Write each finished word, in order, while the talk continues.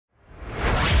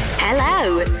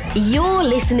Hello, you're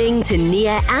listening to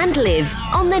Nia and Liv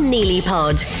on the Neely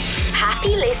Pod. Happy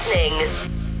listening.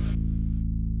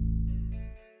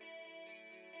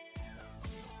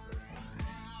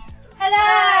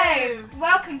 Hello!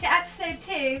 Welcome to episode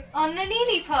 2 on the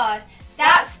Neely Pod.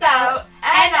 That's spelled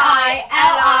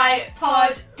Nili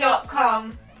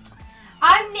pod.com.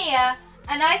 I'm Nia,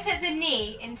 and I put the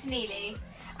knee into Neely.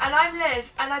 And I'm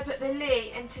Liv, and I put the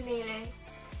Lee into Neely.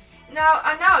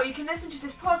 Now you can listen to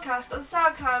this podcast on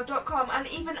SoundCloud.com and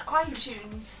even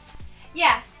iTunes.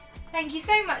 Yes, thank you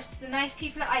so much to the nice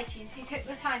people at iTunes who took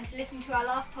the time to listen to our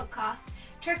last podcast,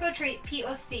 Trick or Treat, Pete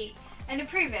or Steve, and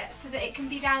approve it so that it can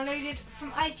be downloaded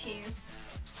from iTunes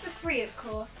for free, of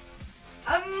course.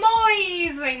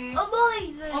 Amazing!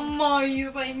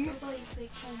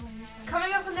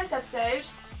 Coming up on this episode,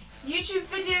 YouTube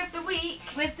video of the week,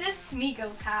 With the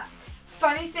Smeagol cat.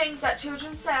 funny things that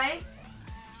children say,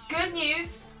 good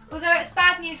news, Although it's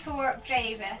bad news for Warwick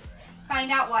Davis,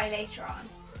 find out why later on.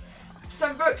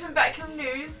 some Brooklyn Beckham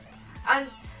news, and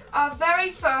our very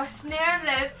first Nia and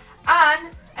Liv,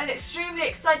 and an extremely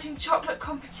exciting chocolate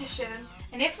competition.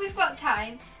 And if we've got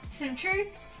time, some true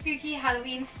spooky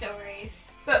Halloween stories.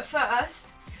 But first,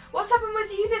 what's happened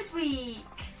with you this week?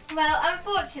 Well,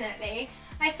 unfortunately,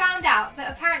 I found out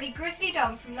that apparently Grizzly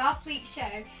Dom from last week's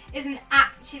show isn't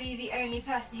actually the only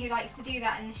person who likes to do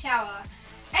that in the shower.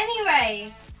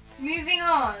 Anyway, moving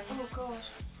on. Oh god.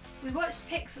 We watched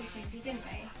Pixels movie, didn't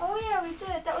we? Oh yeah, we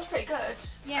did. That was pretty good.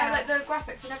 Yeah. And, like the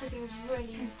graphics and everything is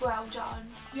really well done.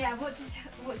 Yeah, what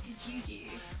did you do?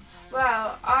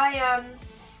 Well, I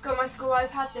got my school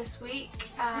iPad this week,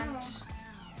 and that's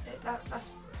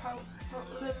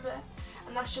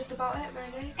and that's just about it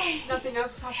really. Nothing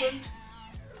else has happened.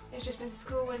 It's just been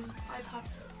school and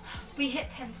iPads. We hit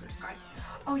 10 subscribers.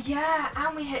 Oh yeah,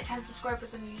 and we hit 10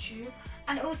 subscribers on YouTube.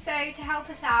 And also, to help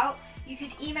us out, you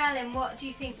could email in what do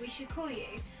you think we should call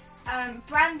you.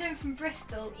 Brandon from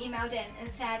Bristol emailed in and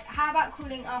said, how about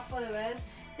calling our followers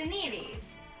the Neelys?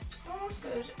 Oh, that's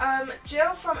good.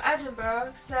 Jill from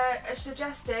Edinburgh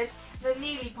suggested the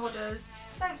Neely Podders.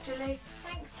 Thanks, Jilly.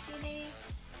 Thanks, Ginny.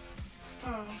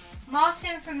 Oh.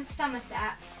 Martin from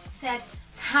Somerset said,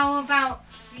 how about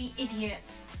the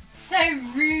idiots? So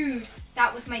rude.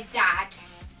 That was my dad.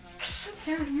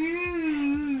 So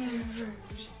rude. So rude.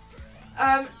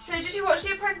 So did you watch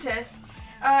The Apprentice?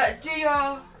 Do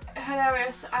your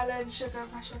hilarious Alan Sugar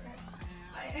impression.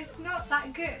 It's not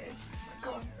that good.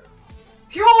 Go on.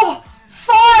 You're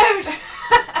fired!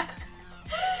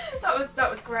 that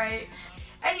was great.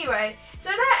 Anyway, so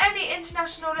are there any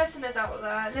international listeners out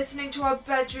there listening to our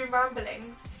bedroom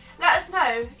ramblings? Let us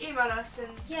know. Email us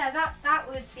and Yeah, that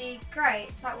would be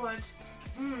great. that would.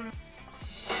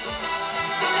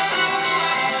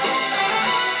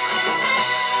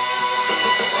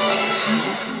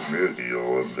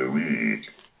 Video of the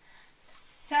week.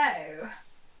 So,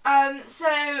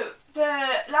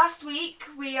 The last week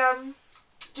we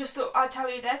just thought I'd tell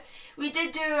you this. We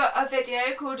did do a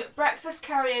video called Breakfast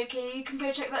Karaoke. You can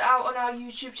go check that out on our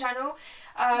YouTube channel.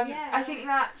 I think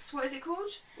that's, what is it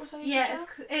called? What's our YouTube channel?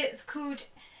 it's called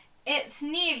It's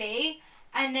Neely,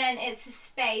 and then it's a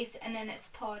space, and then it's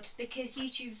pod, because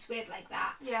YouTube's weird like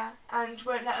that. Yeah, and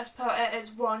won't let us put it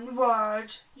as one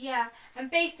word. Yeah,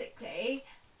 and basically,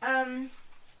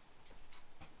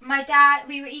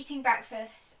 we were eating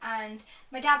breakfast, and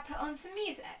my dad put on some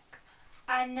music,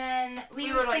 and then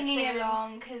we were singing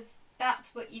along, because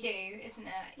that's what you do, isn't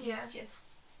it?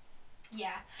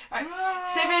 Yeah. Right.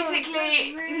 So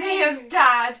basically, Nia's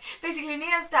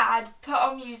dad put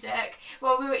on music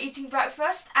while we were eating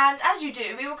breakfast, and as you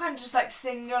do, we were kind of just like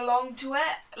singing along to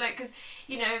it, like, because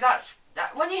you know that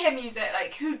when you hear music,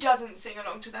 like, who doesn't sing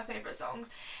along to their favourite songs?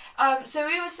 So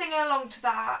we were singing along to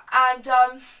that, and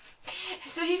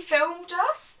so he filmed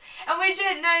us, and we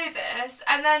didn't know this,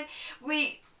 and then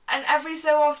every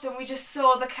so often we just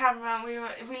saw the camera and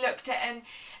we looked at it,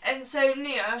 and so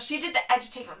Nia, she did the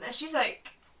editing on this. She's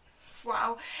like,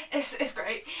 wow, it's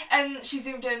great, and she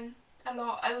zoomed in a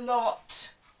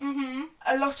lot. Mm-hmm.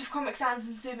 A lot of Comic Sans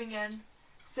and zooming in.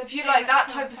 So if you So like much that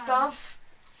Comic type of Sans. stuff,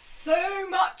 so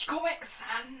much Comic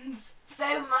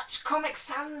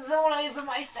Sans all over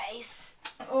my face.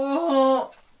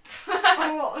 Oh,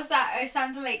 what was that? Oh,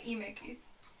 sounded like emo goose.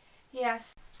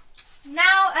 Yes.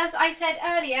 Now, as I said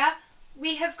earlier,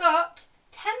 we have got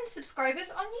 10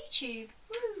 subscribers on YouTube.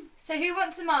 Woo. So who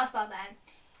wants a Mars bar then?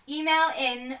 Email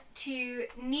in to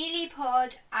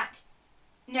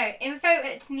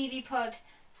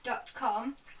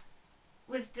info@neelypod.com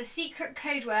with the secret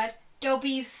code word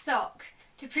DobbySock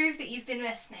to prove that you've been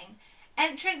listening.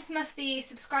 Entrants must be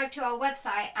subscribed to our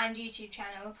website and YouTube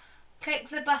channel click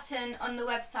the button on the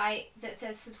website that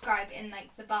says subscribe in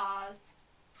like the bars.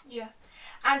 Yeah.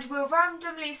 And we'll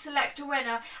randomly select a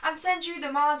winner and send you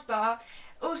the Mars bar.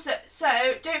 Also,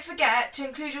 so don't forget to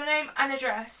include your name and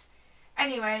address.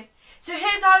 Anyway, so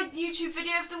here's our YouTube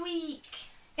video of the week.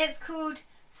 It's called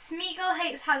Smeagol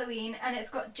Hates Halloween and it's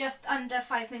got just under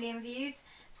 5 million views.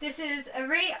 This is a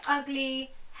really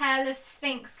ugly, hairless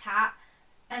Sphinx cat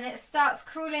and it starts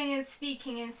crawling and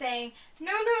speaking and saying,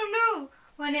 no, no, no,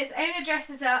 when its owner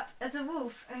dresses up as a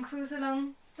wolf and crawls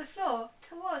along the floor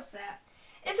towards it.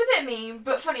 It's a bit mean,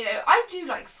 but funny though. I do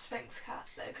like Sphinx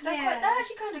cats though, because Yeah. they're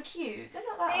actually kind of cute. They're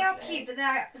not that They are ugly. cute, but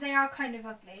they are kind of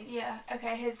ugly. Yeah,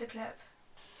 okay, here's the clip.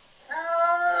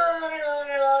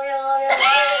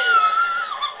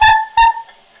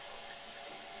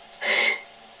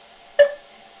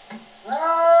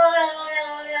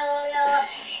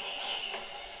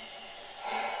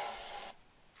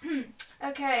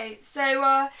 Okay,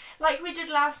 so like we did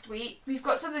last week, we've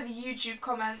got some of the YouTube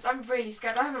comments. I'm really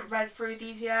scared. I haven't read through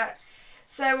these yet.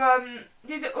 So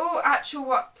these are all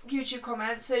actual YouTube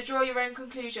comments, so draw your own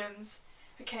conclusions.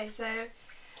 Okay, so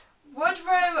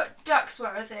Woodrow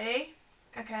Ducksworthy,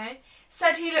 okay,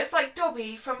 said he looks like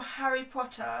Dobby from Harry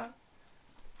Potter.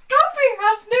 Dobby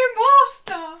has no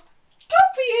master.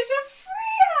 Dobby is a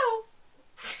free elf.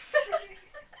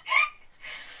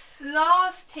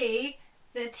 Lars T,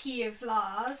 the T of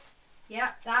Lars.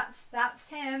 Yep, that's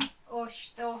him or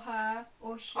her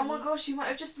or she. Oh my gosh, you might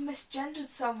have just misgendered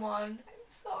someone.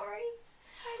 Sorry.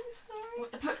 I'm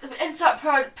sorry. Insert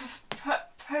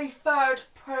preferred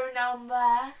pronoun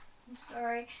there. I'm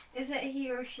sorry. Is it he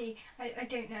or she? I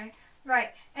don't know.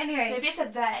 Right. Anyway. Maybe it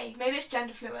said they. Maybe it's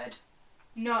gender fluid.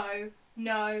 No.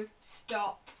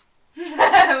 Stop.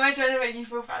 Am I trying to make you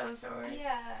feel bad? I'm sorry.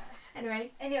 Yeah.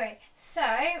 Anyway, so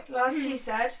last T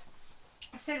said.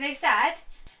 So they said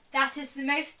that is the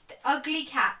most ugly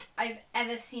cat I've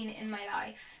ever seen in my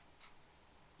life.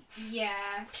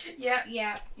 Yeah.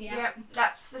 Yeah.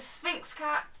 That's the Sphinx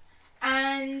cat.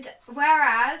 And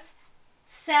whereas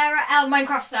Sarah L.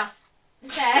 Minecraft stuff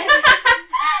said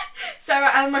Sarah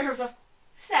and Microsoft.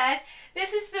 said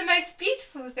this is the most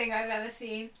beautiful thing I've ever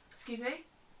seen. Excuse me?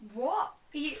 What?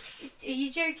 Are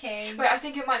you joking? Wait, I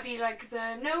think it might be like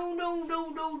the no.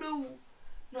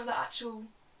 Not the actual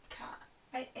cat.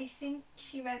 I think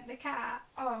she meant the cat.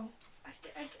 Oh. I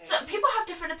don't So people have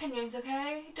different opinions,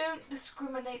 okay? Don't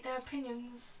discriminate their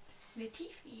opinions.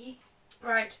 Latifi.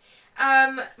 Right.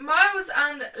 Miles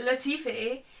and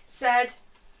Latifi said,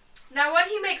 now when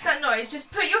he makes that noise,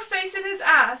 just put your face in his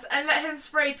ass and let him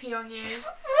spray pee on you.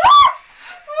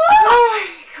 Oh my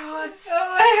god.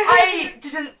 I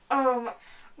didn't,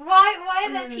 Why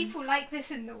are there people like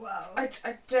this in the world?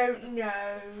 I don't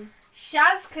know.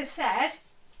 Shazka said,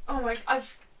 Oh my,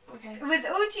 okay. with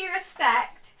all due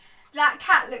respect, that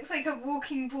cat looks like a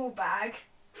walking ball bag.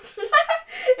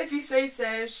 If you say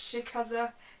so,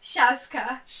 Shikaza.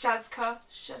 Shazka. Shazka.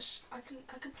 Shush. I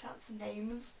can pronounce the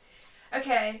names.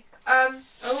 Okay.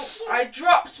 I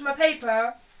dropped my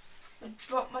paper.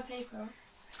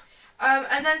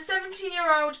 And then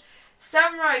 17-year-old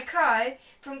Samurai Kai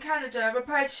from Canada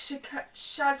replied to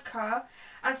Shazka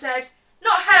and said,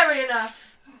 not hairy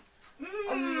enough.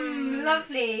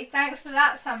 Lovely. Thanks for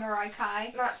that, Samurai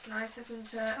Kai. That's nice,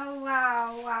 isn't it? Oh,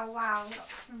 wow.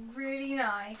 That's really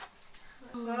nice.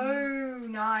 So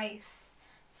nice.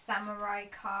 Samurai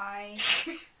Kai.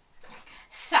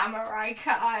 Samurai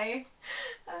Kai.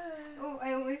 Oh,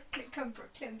 I almost clicked on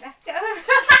Brooklyn Beckham.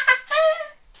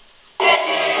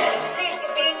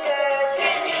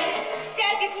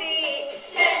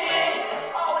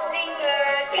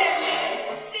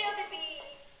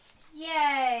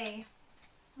 Yay!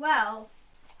 Well,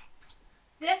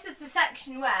 this is the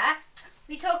section where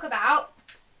we talk about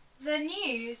the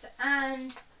news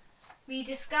and we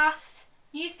discuss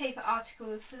newspaper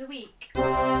articles for the week.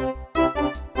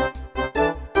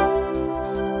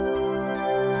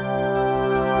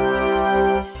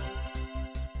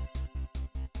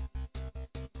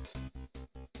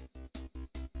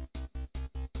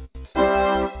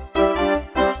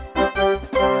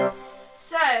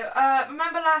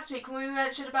 Remember last week when we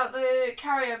mentioned about the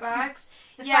carrier bags?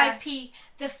 The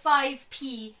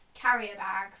 5p carrier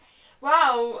bags.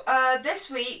 Well, this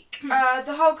week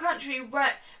the whole country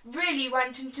really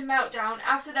went into meltdown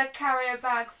after their carrier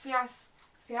bag fiasco?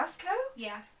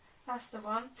 Yeah. That's the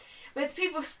one. With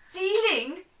people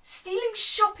stealing stealing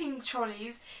shopping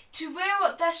trolleys to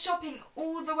wheel their shopping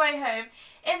all the way home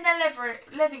in their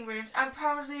living rooms and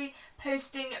proudly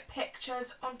posting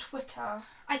pictures on Twitter.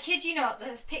 I kid you not,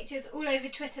 there's pictures all over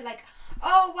Twitter like,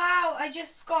 oh wow, I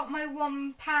just got my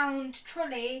 £1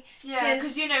 trolley. Yeah,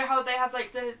 because you know how they have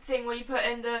like the thing where you put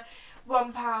in the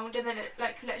 £1 and then it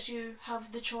like lets you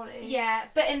have the trolley. Yeah,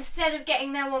 but instead of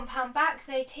getting their £1 back,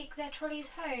 they take their trolleys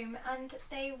home and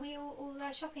they wheel all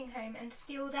their shopping home and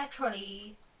steal their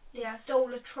trolley. They Yes.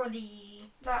 stole a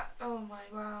trolley. That, oh my,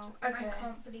 wow. Okay. I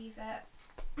can't believe it.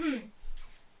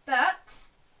 But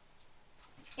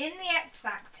in the X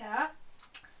Factor,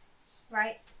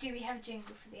 right? Do we have a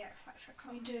jingle for the X Factor? I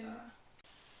can't We do. remember.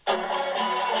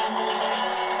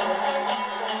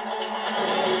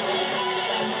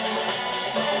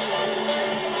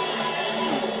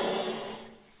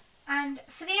 And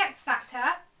for the X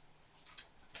Factor,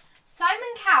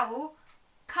 Simon Cowell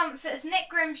comforts Nick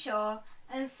Grimshaw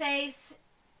and says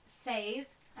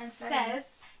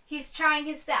he's trying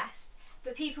his best,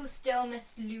 but people still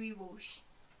miss Louis Walsh.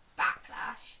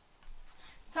 Backlash.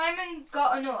 Simon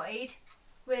got annoyed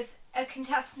with a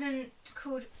contestant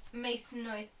called Mason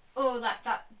Noise. Oh,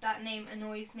 that name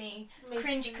annoys me.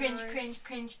 Mason Noise.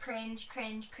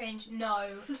 Cringe. No.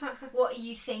 What are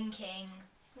you thinking?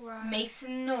 Right.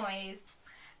 Mason Noise.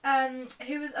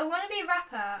 Who was a wannabe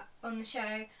rapper on the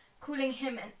show, calling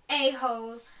him an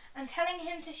a-hole and telling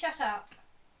him to shut up.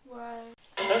 Right.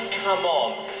 Don't come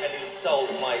on and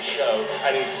insult my show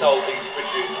and insult these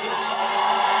producers.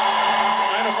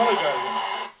 I'm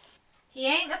apologising. He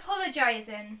ain't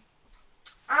apologising.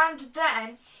 And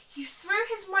then he threw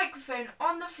his microphone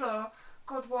on the floor.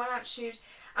 God, what an attitude.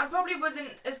 And probably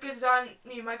wasn't as good as our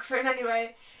new microphone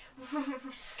anyway.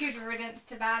 Good riddance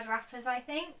to bad rappers, I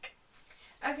think.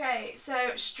 Okay,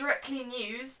 so Strictly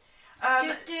News.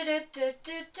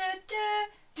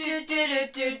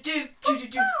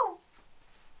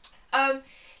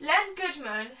 Len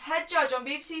Goodman, head judge on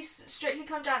BBC's Strictly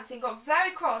Come Dancing, got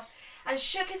very cross and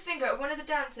shook his finger at one of the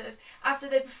dancers after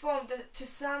they performed to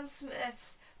Sam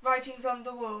Smith's Writings on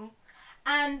the Wall.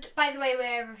 And by the way,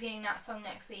 we're reviewing that song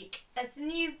next week, as the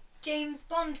new James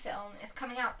Bond film is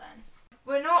coming out then.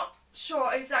 We're not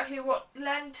sure exactly what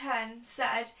Len 10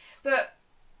 said, but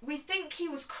we think he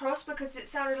was cross because it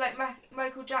sounded like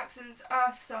Michael Jackson's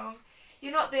Earth song.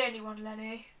 You're not the only one,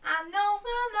 Lenny. I know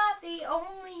I'm not the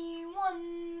only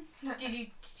one.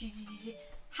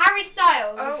 Harry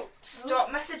Styles. Oh, stop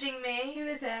messaging me. Who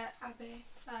is it? Abby.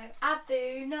 Oh,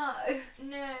 Abu, no.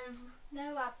 No.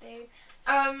 No, Abu.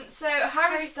 So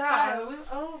Harry Styles.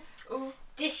 Oh, Oh.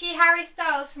 dishy Harry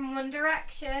Styles from One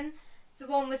Direction, the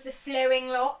one with the flowing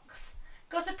locks,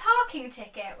 got a parking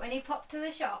ticket when he popped to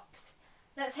the shops.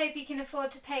 Let's hope he can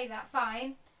afford to pay that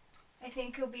fine. I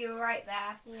think he'll be alright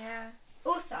there. Yeah.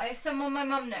 Also, someone my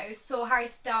mum knows saw Harry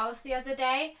Styles the other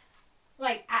day.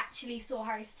 Like, actually saw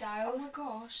Harry Oh Styles. my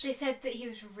gosh. They said that he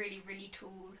was really, really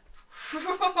tall.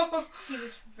 He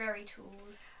was very tall.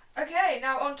 Okay,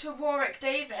 now on to Warwick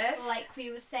Davis. Like we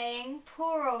were saying,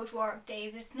 poor old Warwick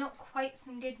Davis, not quite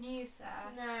some good news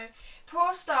there. No.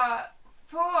 Poor Star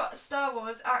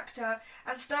Wars actor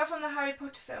and star from the Harry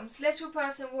Potter films, little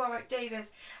person Warwick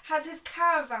Davis, has his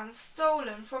caravan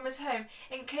stolen from his home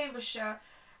in Cambridgeshire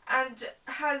and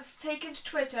has taken to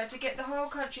Twitter to get the whole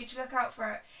country to look out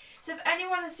for it. So if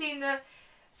anyone has seen a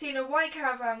white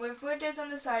caravan with windows on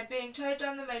the side being towed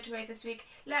down the motorway this week,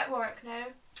 let Warwick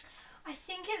know. I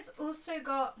think it's also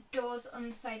got doors on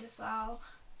the side as well,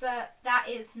 but that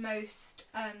is most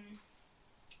I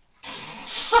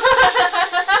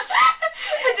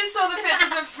just saw the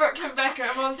pictures of Brooklyn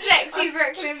Beckham on sexy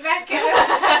Brooklyn Beckham.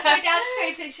 My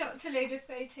dad's photoshopped a load of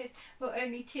photos, well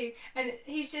only two, and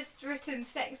he's just written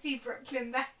sexy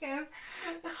Brooklyn Beckham.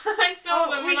 I saw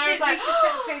them and I was like,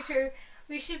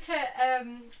 we should put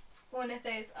one of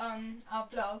those on our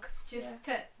blog. Just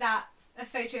put a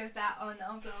photo of that on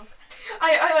our blog.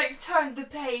 I like turned the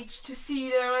page to see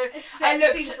the. I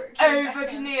looked over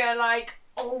to Nia like,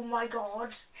 oh my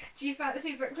god. Do you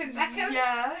fancy Brooklyn Beckham?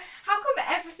 Yeah. How come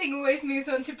everything always moves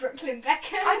on to Brooklyn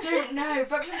Beckham? I don't know.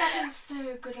 Brooklyn Beckham's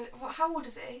so good at. How old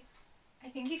is he? I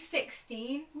think he's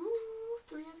 16. Ooh,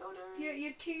 3 years older.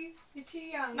 You're too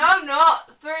young. No, I'm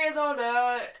not. 3 years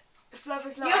older. If love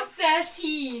is love. You're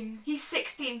 13. He's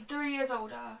 16. 3 years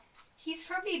older. He's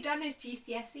probably done his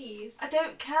GCSEs. I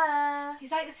don't care.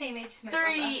 He's like the same age as my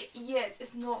brother. 3 years.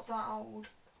 It's not that old.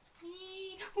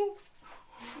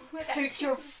 Poke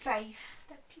your face.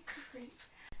 Creep.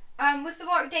 With the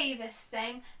Warwick Davis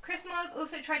thing, Chris Moyles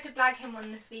also tried to blag him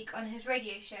one this week on his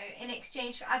radio show in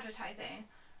exchange for advertising.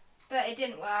 but it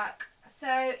didn't work.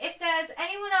 So if there's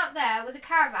anyone out there with a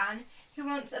caravan who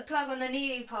wants a plug on the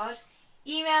Neely Pod,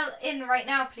 email in right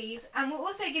now, please. And we'll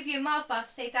also give you a Mars bar to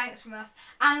say thanks from us.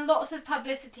 And lots of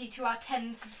publicity to our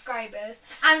 10 subscribers.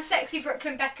 And Sexy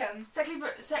Brooklyn Beckham. Sexy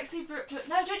Brooklyn.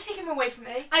 No, don't take him away from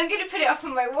me. I'm going to put it up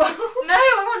on my wall. No,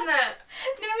 I want that.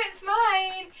 No, it's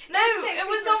mine. No, Sexy it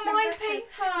was on Brooklyn my Beckham.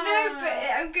 paper. No, but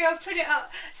I'm going to put it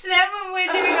up. So then when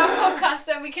we're doing our podcast,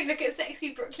 then we can look at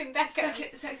Sexy Brooklyn Beckham.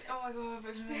 Sexy. Oh my god,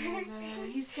 Brooklyn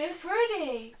Beckham. He's so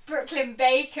pretty. Brooklyn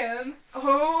Beckham.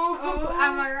 Oh,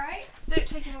 am I right? Don't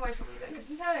take him away from me though,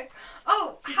 because No.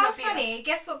 Oh, He's how not being funny.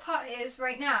 Guess what part it is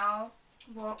right now?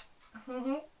 what?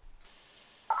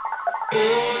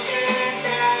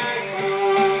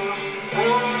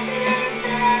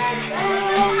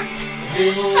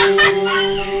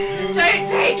 Don't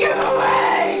take him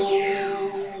away!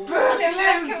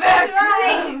 Brooklyn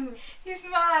Beckham! He's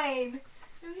mine.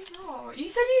 No, he's not. You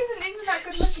said he isn't even that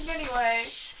good looking anyway.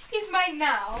 He's mine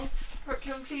now.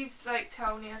 Brooklyn, please,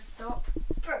 tell Nia to stop.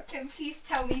 Brooklyn, please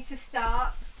tell me to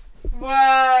start.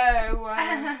 Whoa.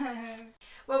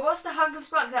 Well, what's the hunk of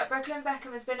spunk that Brooklyn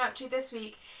Beckham has been up to this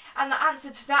week? And the answer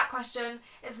to that question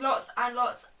is lots and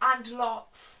lots and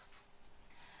lots.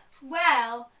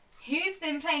 Well, who's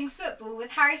been playing football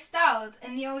with Harry Styles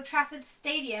in the Old Trafford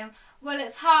Stadium? Well,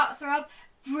 it's heartthrob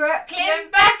Brooklyn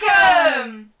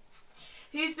Beckham!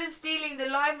 Who's been stealing the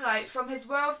limelight from his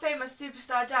world-famous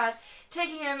superstar dad,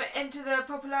 taking him into the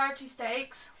popularity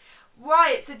stakes?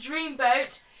 Why, it's a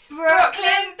dreamboat,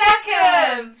 Brooklyn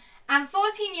Beckham! And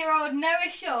 14-year-old Noah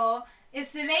Shaw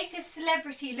is the latest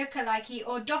celebrity lookalike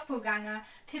or doppelganger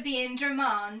to be in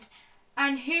demand.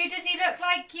 And who does he look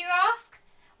like, you ask?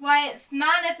 Why, it's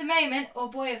man of the moment, or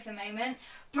boy of the moment,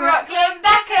 Brooklyn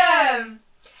Beckham!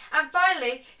 And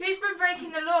finally, who's been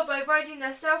breaking the law by riding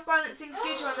their self-balancing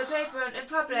scooter on the pavement in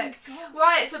public?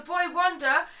 Why, it's a boy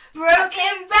wonder,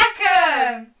 Brooklyn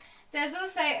Beckham! There's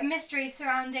also a mystery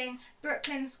surrounding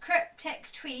Brooklyn's cryptic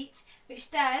tweet, which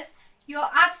says, "Your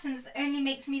absence only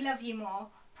makes me love you more."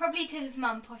 Probably to his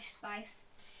mum, Posh Spice.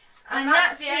 And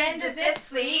that's the end of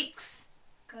this week's.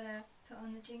 Gotta put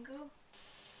on the jingle.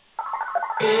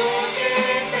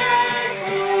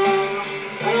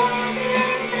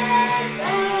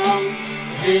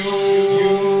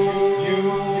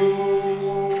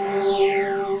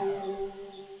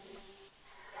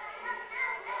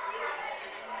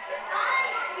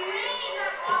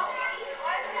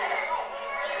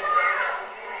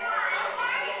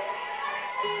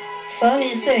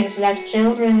 Funny things that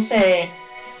children say.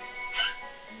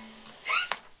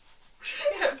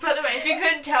 By the way, if you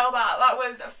couldn't tell that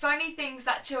was funny things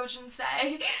that children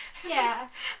say. Yeah.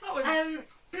 That was...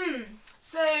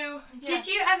 So, yeah. Did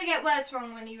you ever get words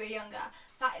wrong when you were younger?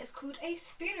 That is called a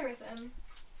spoonerism.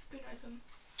 Spoonerism.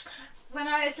 When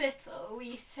I was little, we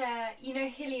used to, you know,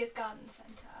 Hilliers Garden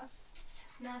Centre.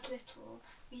 When I was little,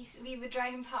 we were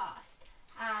driving past,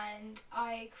 and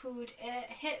I called it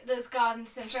Hitler's Garden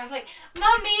Centre. I was like,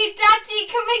 "Mummy, Daddy,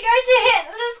 can we go to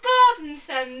Hitler's Garden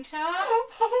Centre?" Oh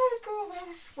my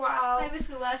gosh! Wow. I was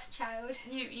the worst child.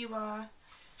 You are.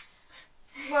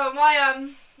 Well, my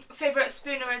favourite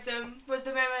spoonerism was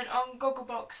the moment on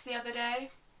Gogglebox the other day.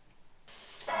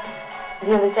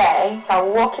 The other day, I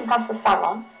was walking past the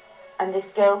salon, and this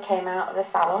girl came out of the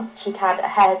salon. She'd had her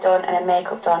hair done and her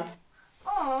makeup done.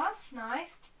 Oh, that's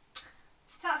nice.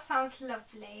 That sounds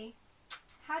lovely.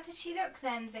 How did she look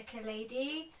then, Vicar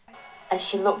Lady? And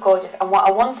she looked gorgeous. And what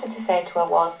I wanted to say to her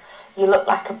was, "You look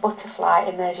like a butterfly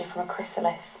emerging from a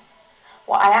chrysalis."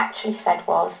 What I actually said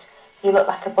was, "You look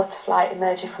like a butterfly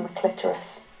emerging from a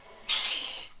clitoris."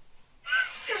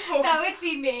 That would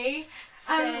be me.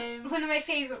 Same. One of my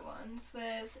favourite ones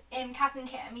was in Kath and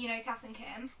Kim. You know Kath and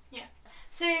Kim? Yeah.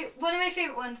 So one of my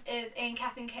favourite ones is in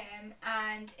Kath and Kim,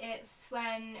 and it's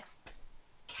when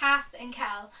Kath and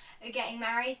Kel are getting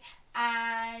married,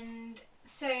 and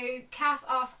so Kath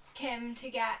asked Kim to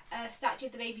get a statue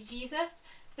of the baby Jesus,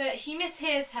 but she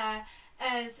mishears her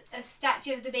as a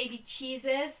statue of the baby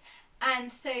cheeses,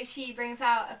 and so she brings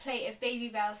out a plate of baby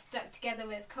bells stuck together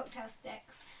with cocktail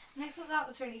sticks, and I thought that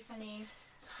was really funny.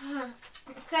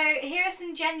 So here are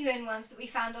some genuine ones that we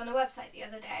found on a website the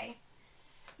other day.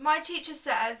 My teacher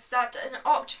says that an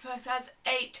octopus has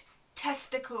 8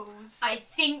 testicles. I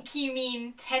think you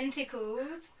mean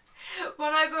tentacles.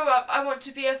 When I grow up, I want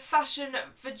to be a fashion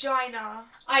vagina.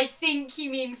 I think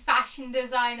you mean fashion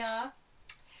designer.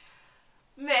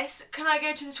 Miss, can I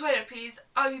go to the toilet, please?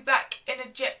 I'll be back in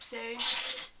a gypsy.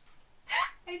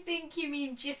 I think you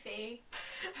mean jiffy.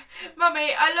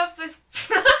 Mummy, I love this...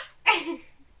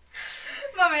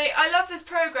 Mummy, I love this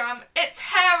programme. It's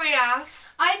hairy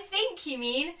ass. I think you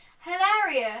mean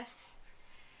hilarious.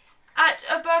 At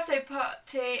a birthday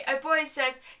party, a boy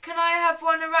says, "Can I have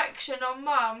One Erection on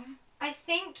Mum?" I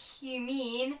think you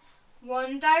mean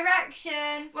One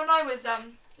Direction. When I was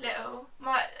little,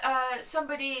 my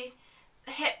somebody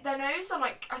hit their nose on,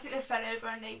 like, I think they fell over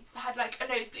and they had like a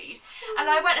nosebleed. And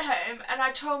I went home and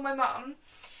I told my mum,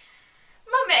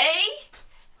 "Mummy,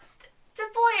 the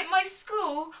boy at my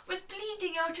school was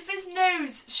bleeding out of his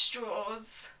nose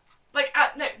straws." Like,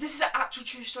 no, this is an actual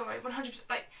true story, 100%,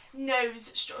 like, nose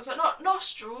straws. Like, not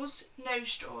nostrils, nose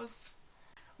straws.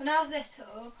 When I was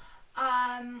little,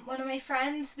 one of my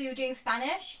friends, we were doing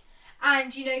Spanish,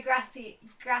 and you know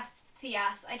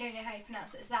gracias, I don't know how you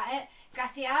pronounce it, is that it?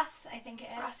 Gracias, I think it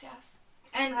is. Gracias.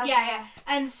 And Gracias. yeah.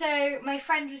 And so my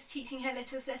friend was teaching her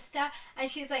little sister, and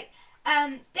she was like,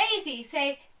 Daisy,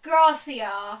 say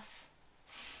gracias.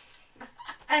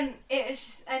 And it was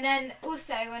just, and then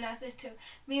also when I was little,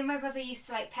 me and my brother used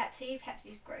to like Pepsi.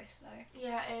 Pepsi's gross though.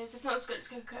 Yeah, it is. It's not as good as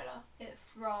Coca-Cola.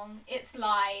 It's wrong. It's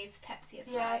lies. Pepsi is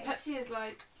Yeah, lies. Pepsi is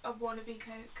like a wannabe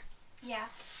Coke. Yeah.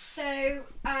 So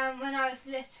when I was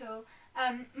little,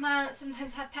 my aunt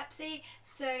sometimes had Pepsi.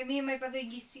 So me and my brother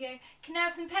used to go, "Can I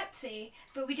have some Pepsi?"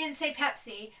 But we didn't say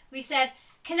Pepsi. We said,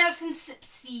 "Can I have some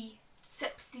Sipsy?"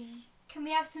 Sipsy. Can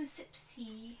we have some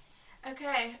Sipsy?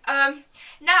 Okay,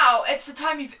 now it's the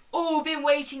time you've all been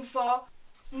waiting for.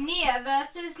 Nia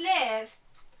versus Liv.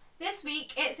 This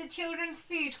week it's a children's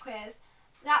food quiz.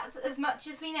 That's as much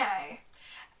as we know.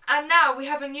 And now we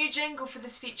have a new jingle for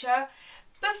this feature.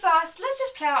 But first, let's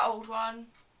just play our old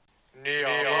one.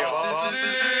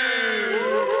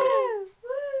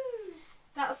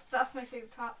 That's my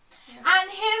favourite part. Yeah. And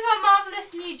here's our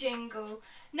marvellous new jingle.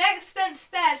 No expense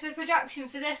spared for production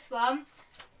for this one.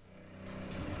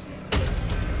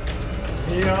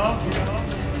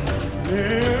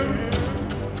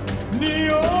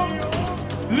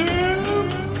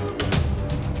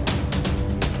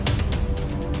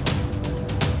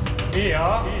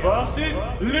 Nia versus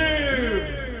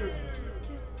Liv.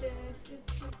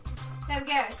 There we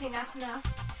go, I think that's enough.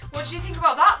 What do you think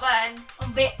about that then? A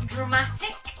bit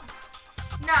dramatic.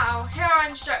 Now, here are our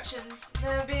instructions.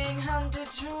 They're being handed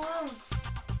to us.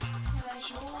 There's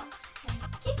yours.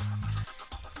 Thank you.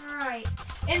 Right.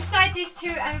 Inside these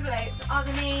two envelopes are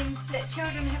the names that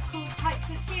children have called types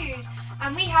of food,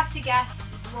 and we have to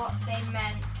guess what they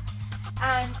meant.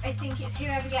 And I think it's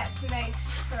whoever gets the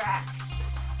most correct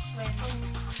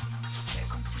wins. Bit of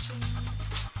competition.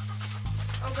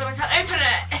 Oh god, I can't open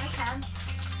it! I can.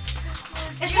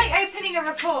 It's like opening a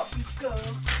report from school.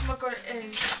 Oh my god, it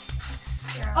is. This is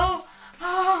scary. Oh!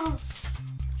 Oh!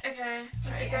 Okay.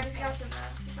 Right, is there anything else in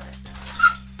there? Is that it?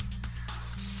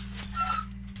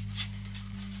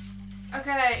 No.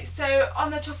 Okay, so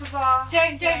on the top of our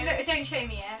Don't thing, look, don't show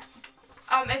me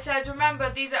it. it says, remember,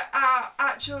 these are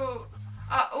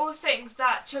all things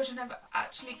that children have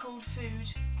actually called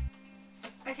food.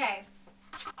 Okay.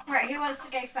 Right, who wants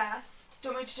to go first? Do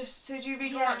you want me to just, so do you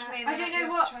read one Yeah, out to me? And I then don't know you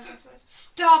have what- to try and guess first?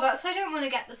 Starbucks. I don't want to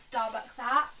get the Starbucks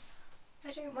app.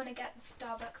 I don't want to get the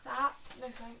Starbucks app. No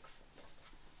thanks.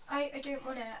 I don't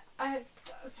want it.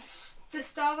 The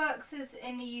Starbucks is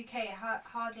in the UK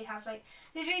hardly have like,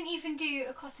 they don't even do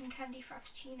a cotton candy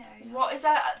frappuccino. What is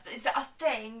that? Is that a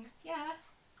thing? Yeah.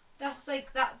 That's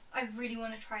I really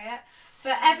want to try it.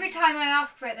 But every time I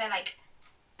ask for it, they're like,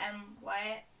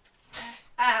 what?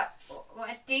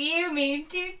 What do you mean?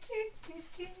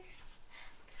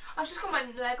 I've just got my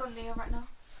leg on Nia right now.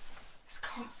 It's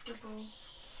comfortable.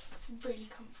 It's really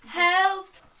comfortable. Help!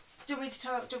 Do you want me to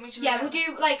tell? Do you want me to? Yeah, read we'll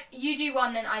do like you do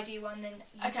one, then I do one, then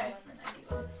you Okay. do one, then I do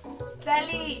one. it?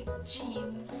 Belly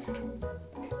jeans.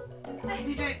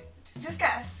 You do. Just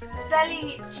guess.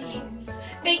 Belly jeans.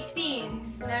 Baked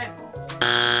beans. No.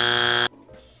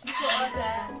 What was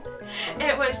it?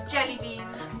 It was jelly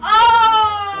beans.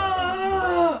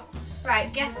 Oh!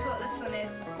 Right, guess what this one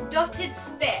is. Dotted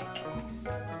spick.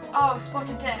 Oh,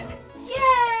 spotted dick.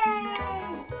 Yay!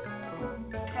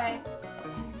 Okay.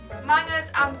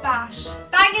 Mangers and bash.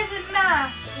 Bangers and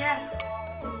mash. Yes.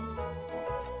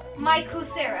 Michael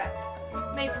syrup.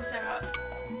 Maple syrup.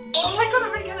 Oh my god,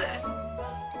 I'm really good at this.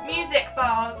 Music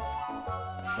bars.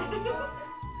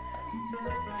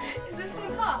 Is this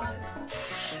one hard?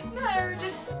 No,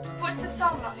 just what's it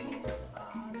sound like?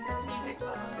 Music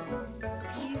bars.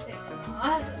 Music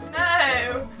bars.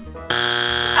 No.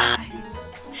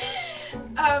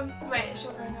 Wait, it's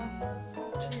your go now.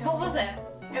 What was it?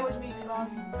 It was music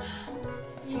bars.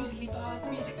 Muesli bars,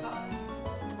 music bars.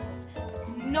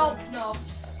 Knob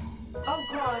knobs. Oh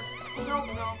god, knob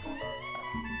knobs.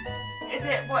 Is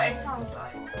it what it sounds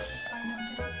like?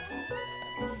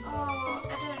 Oh, I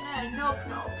don't know. Knob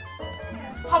knobs.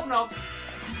 Hobnobs.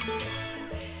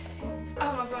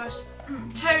 Oh my god. gosh.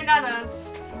 Toe-nanas.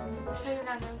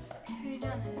 Tomatoes.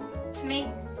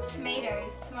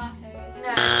 No,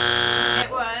 it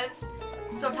was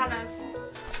sultanas.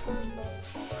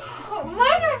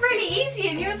 Mine are really easy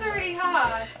and yours are really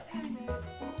hard.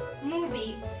 More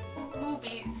beets.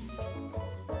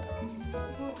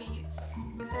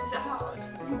 Is it hard?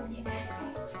 Yeah.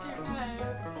 I don't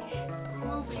know.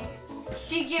 More beets.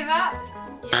 Do you give up?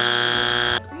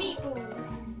 Yes. Meatballs.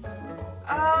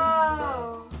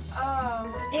 Oh.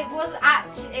 It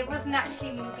wasn't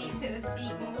actually more beets, it was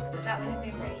beet balls, but that would have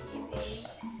been really easy.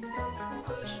 Oh,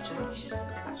 you should have said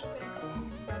the actual thing.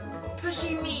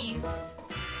 Pushy me's.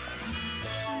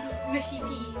 Mushy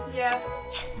peas. Yeah.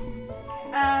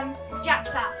 Jack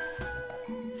flaps.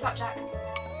 Flapjack.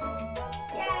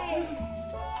 Yay!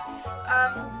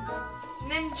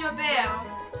 Ninja beer.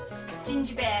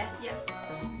 Ginger beer. Yes.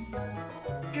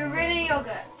 Gorilla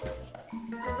yogurt.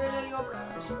 Gorilla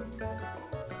yogurt.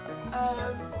 No,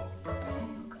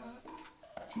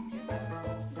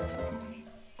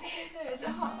 is it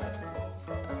hard?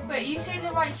 Wait, you say the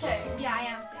right thing? Yeah, I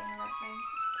am saying the right thing.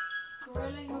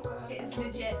 Gorilla yogurt. It is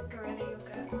legit gorilla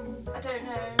yogurt. I don't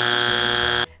know.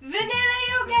 Vanilla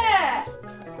yogurt!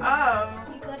 Oh.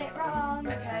 You got it wrong.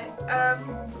 Okay.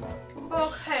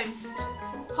 Bog host.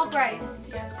 Hog roast.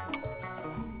 Yes.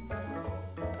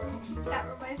 That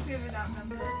reminds me of an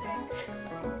outnumbered thing.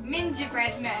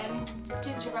 Gingerbread men.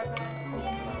 Gingerbread man.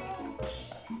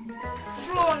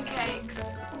 Flawn cakes.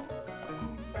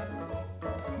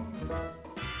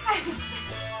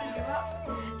 Give up?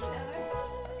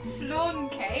 Flawn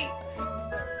cakes.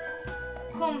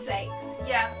 Cornflakes.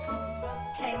 Yeah.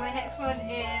 Okay, my next one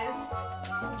is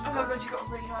Oh my god, you got a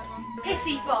really hard one.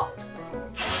 pissy fop.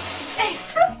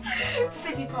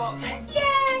 Fizzy pop.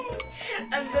 Yay!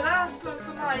 And the last one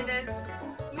for mine is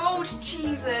mould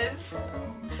cheeses.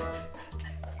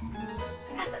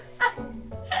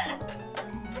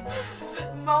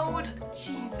 Mould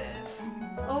cheeses.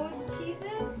 Old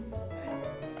cheeses?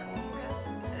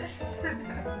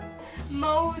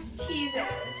 Mold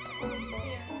cheeses.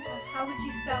 How would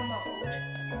you spell mold?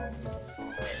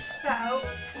 It's spelled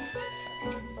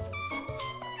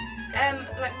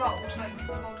like mould, like the mould on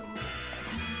the wall.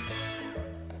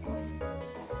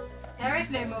 There is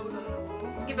no mold on the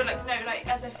wall. Yeah, but like no, like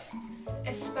as if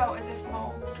it's spelled as if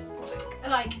mould.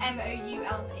 Like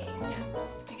M-O-U-L-D. Yeah.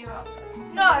 Do you give up?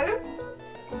 No!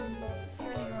 It's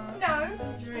really hard. No!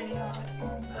 It's really hard.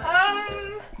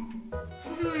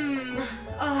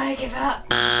 Oh, I give up.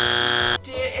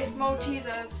 It's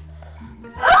Maltesers.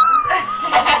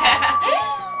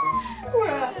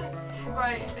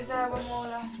 Right, is there one more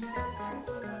left?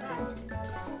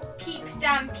 Peep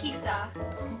damn pizza.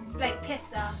 Like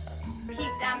pizza.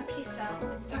 Peep damn pizza.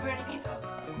 Pepperoni pizza.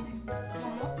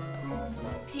 One more?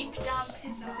 Peep down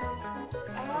pizza.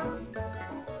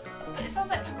 But it sounds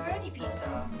like pepperoni pizza. I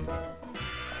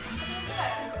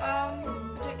don't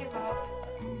know. I don't give up.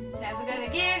 Never gonna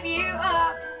give you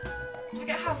up. Do I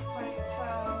get half a point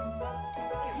for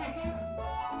pizza? No.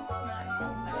 I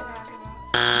don't know how to give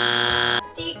up.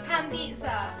 Deep pan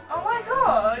pizza. Oh my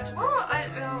god! What?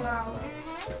 Oh wow.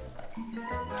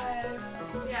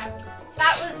 So yeah.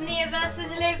 That was Nia versus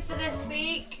Liv for this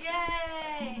week.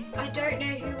 Yay! I don't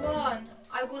know who won.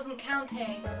 I wasn't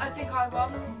counting. I think I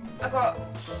won. I got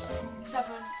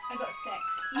 7. I got 6.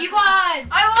 You won!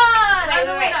 I won! Wait, I'm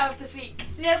the wait, wait. winner of this week.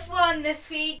 Liv won this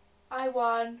week. I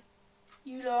won.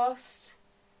 You lost.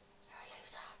 You're a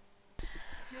loser.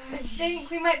 I think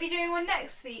we might be doing one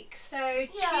next week, so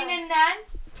Yeah. tune in then.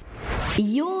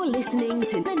 You're listening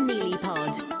to the Neely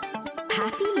Pod.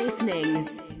 Happy listening.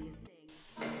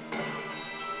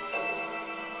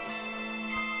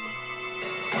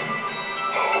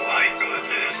 Oh my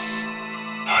goodness,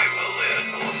 I'm a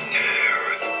little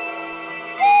scared.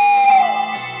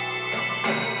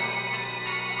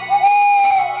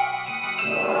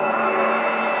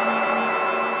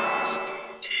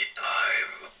 Spooky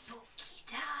time. Spooky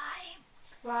time.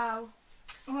 Wow.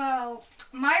 Well,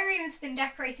 my room's been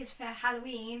decorated for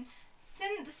Halloween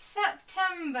since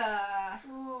September.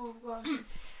 Oh gosh.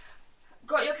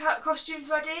 Got your costumes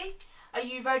ready? Are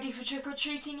you ready for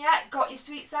trick-or-treating yet? Got your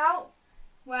sweets out?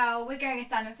 Well, we're going as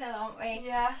Dan and Phil, aren't we?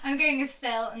 Yeah. I'm going as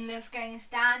Phil and Liv's going as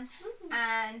Dan.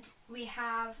 And we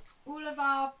have all of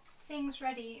our things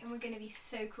ready and we're going to be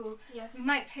so cool. Yes. We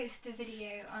might post a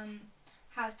video on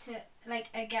how to, like,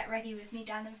 a get ready with me,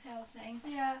 Dan and Phil thing.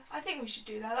 Yeah, I think we should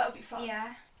do that. That would be fun.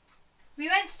 Yeah. We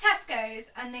went to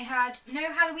Tesco's and they had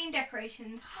no Halloween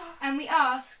decorations and we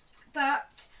asked,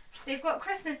 but They've got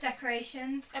Christmas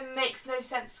decorations. It makes no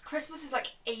sense. Christmas is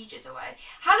like ages away.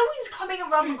 Halloween's coming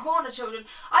around the corner, children.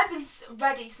 I've been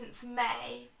ready since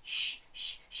May. Shh,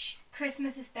 shh, shh.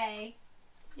 Christmas is Bay.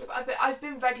 Yeah, but I've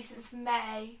been ready since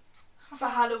May for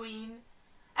Halloween.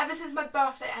 Ever since my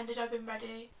birthday ended, I've been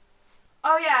ready.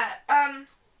 Oh yeah,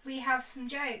 We have some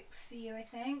jokes for you, I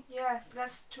think. yes,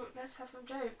 let's have some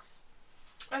jokes.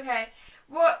 Okay,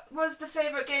 what was the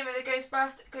favourite game at the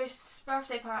Ghost's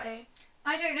birthday party?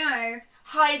 I don't know.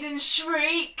 Hide and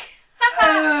shriek.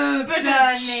 Burn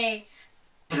me.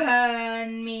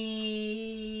 Burn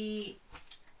me.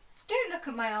 Don't look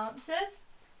at my answers.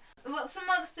 What's a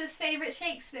monster's favourite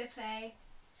Shakespeare play?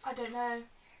 I don't know.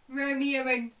 Romeo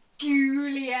and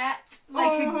Juliet.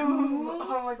 Like a ghoul.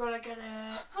 Oh my god, I get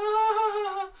it.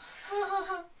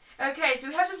 Okay, so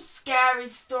we have some scary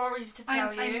stories to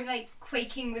tell you. I'm like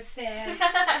quaking with fear.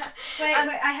 Wait, And-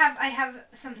 I have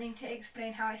something to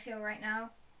explain how I feel right now.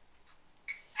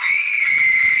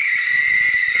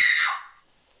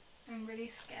 I'm really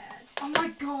scared. Oh my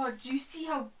god, do you see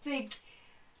how big,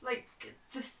 like,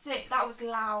 the thing, that was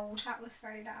loud. That was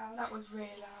very loud. That was really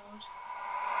loud.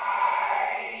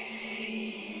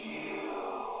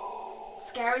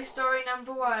 Scary story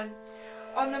number 1.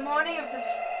 On the morning of the...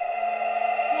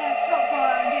 Yeah, talk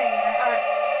while I'm doing it. Alright.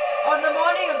 On the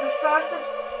morning of the 1st of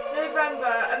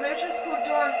November, a motorist called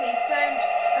Dorothy phoned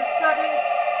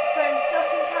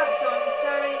Sutton Council in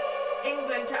Surrey,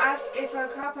 England to ask if her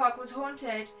car park was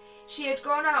haunted. She had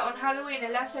gone out on Halloween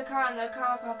and left her car in the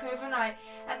car park overnight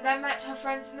and then met her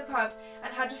friends in the pub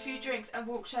and had a few drinks and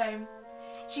walked home.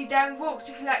 She then walked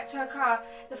to collect her car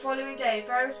the following day,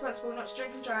 very responsible not to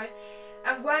drink and drive,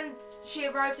 and when she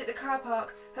arrived at the car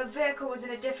park, her vehicle was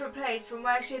in a different place from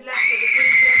where she had left it the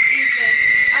previous evening,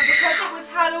 and because it was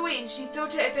Halloween, she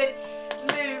thought it had been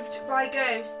moved by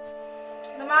ghosts.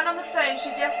 The man on the phone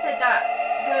suggested that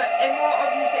a more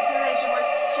obvious explanation was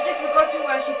she just forgotten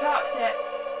where she parked it.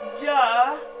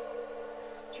 Duh!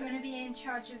 Do you want to be in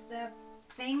charge of the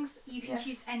things? You can Yes.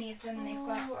 choose any of them. They've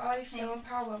got. Oh, I feel names. in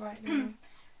power right now.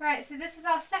 Right, so this is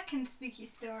our second spooky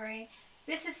story.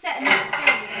 This is set in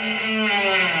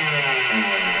Australia.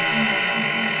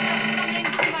 Come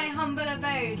into my humble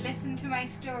abode, listen to my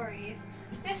stories.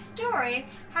 This story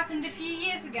happened a few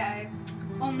years ago,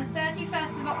 on the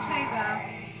 31st of October,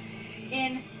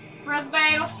 in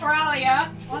Brisbane,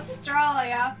 Australia.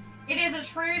 Australia. It is a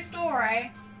true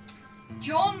story.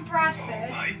 John Bradford.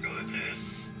 Oh my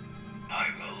goodness.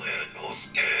 I'm a little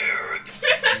scared.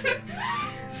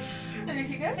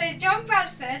 So John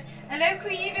Bradford, a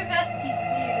local university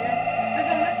student, was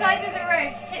on the side of the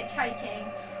road hitchhiking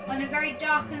on a very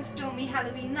dark and stormy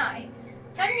Halloween night.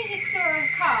 Suddenly he saw a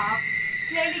car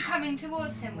slowly coming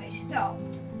towards him, which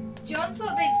stopped. John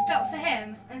thought they'd stop for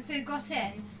him and so got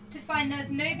in to find there was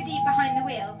nobody behind the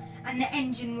wheel and the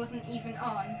engine wasn't even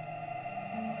on.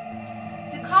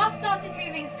 The car started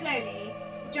moving slowly.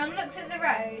 John looked at the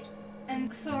road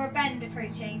and saw a bend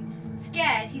approaching.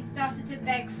 Scared, he started to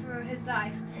beg for his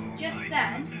life. Just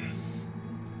then, Goodness.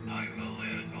 I'm a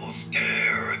little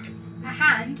scared. a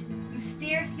hand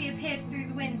mysteriously appeared through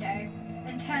the window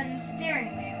and turned the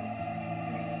steering wheel.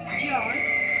 John,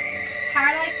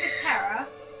 paralysed with terror,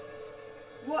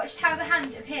 watched how the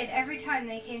hand appeared every time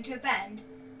they came to a bend.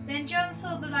 Then John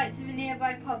saw the lights of a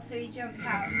nearby pub, so he jumped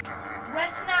out.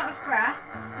 Wet and out of breath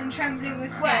and trembling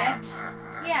with fear. Wet?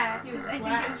 Yeah, He was I think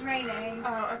wet. it was raining.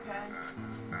 Oh, okay.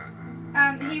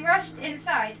 He rushed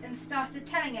inside and started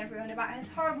telling everyone about his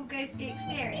horrible ghostly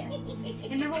experience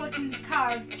in the haunted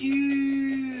car of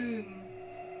doom.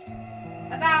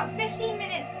 About 15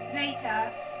 minutes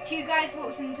later, 2 guys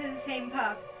walked into the same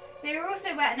pub. They were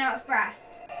also wet and out of breath.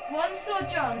 One saw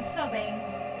John sobbing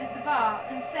at the bar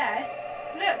and said,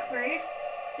 "Look, Bruce,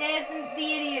 there's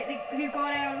the idiot who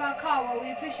got out of our car while we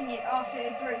were pushing it after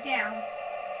it broke down."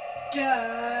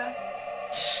 Duh.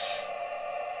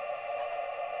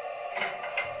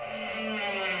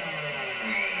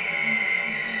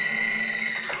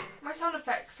 My sound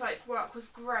effects work was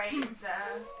great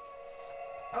there.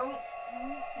 Oh,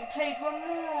 we played one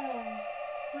more.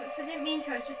 Whoops, I didn't mean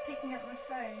to, I was just picking up my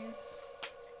phone.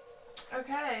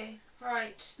 Okay,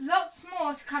 right. Lots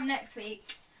more to come next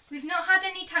week. We've not had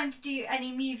any time to do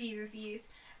any movie reviews,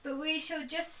 but we shall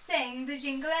just sing the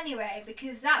jingle anyway,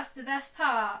 because that's the best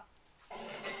part.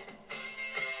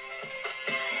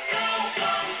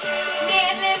 Nia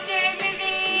and Liv doing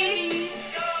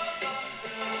movies!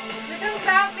 We're talking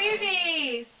about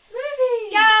movies!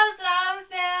 Movies! Girls on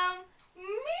film!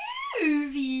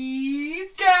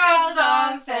 Movies! Girls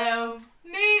on film!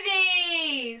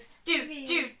 Movies! Do.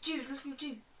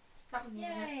 That wasn't it.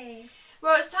 Yay!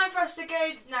 Well, it's time for us to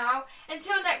go now.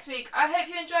 Until next week, I hope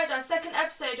you enjoyed our second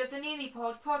episode of the Neely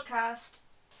Pod podcast.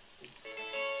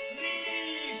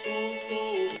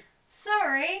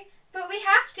 Sorry, but we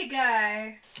have to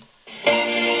go.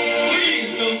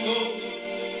 Please don't go.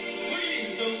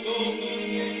 Please don't go.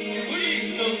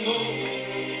 Please don't go.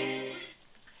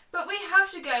 But we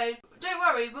have to go. Don't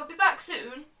worry, we'll be back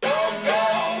soon.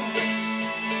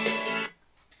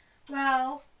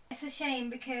 Well, it's a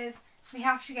shame because we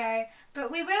have to go,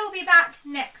 but we will be back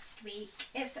next week.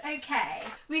 It's okay.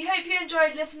 We hope you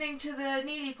enjoyed listening to the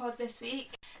Neely Pod this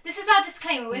week. This is our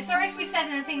disclaimer. We're sorry if we've said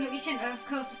anything that we shouldn't have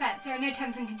caused offence. There are no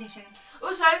terms and conditions.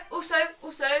 Also,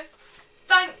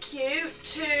 thank you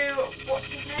to,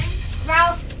 what's his name?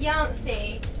 Ralph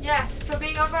Yancey. Yes, for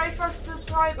being our very first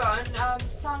subscriber on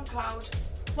SoundCloud.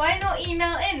 Why not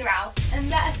email in, Ralph, and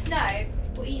let us know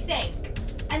what you think?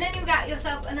 And then you'll get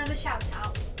yourself another shout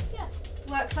out. Yes.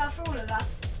 Works well for all of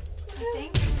us, I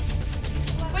think.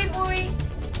 Bye bye.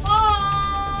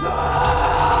 Bye.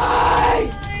 Bye.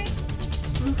 Bye.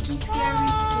 Spooky, scary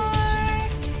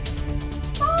skeletons.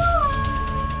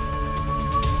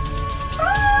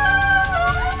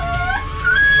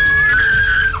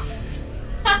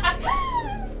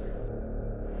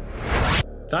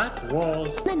 That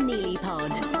was The Neely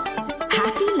Pod.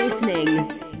 Happy listening.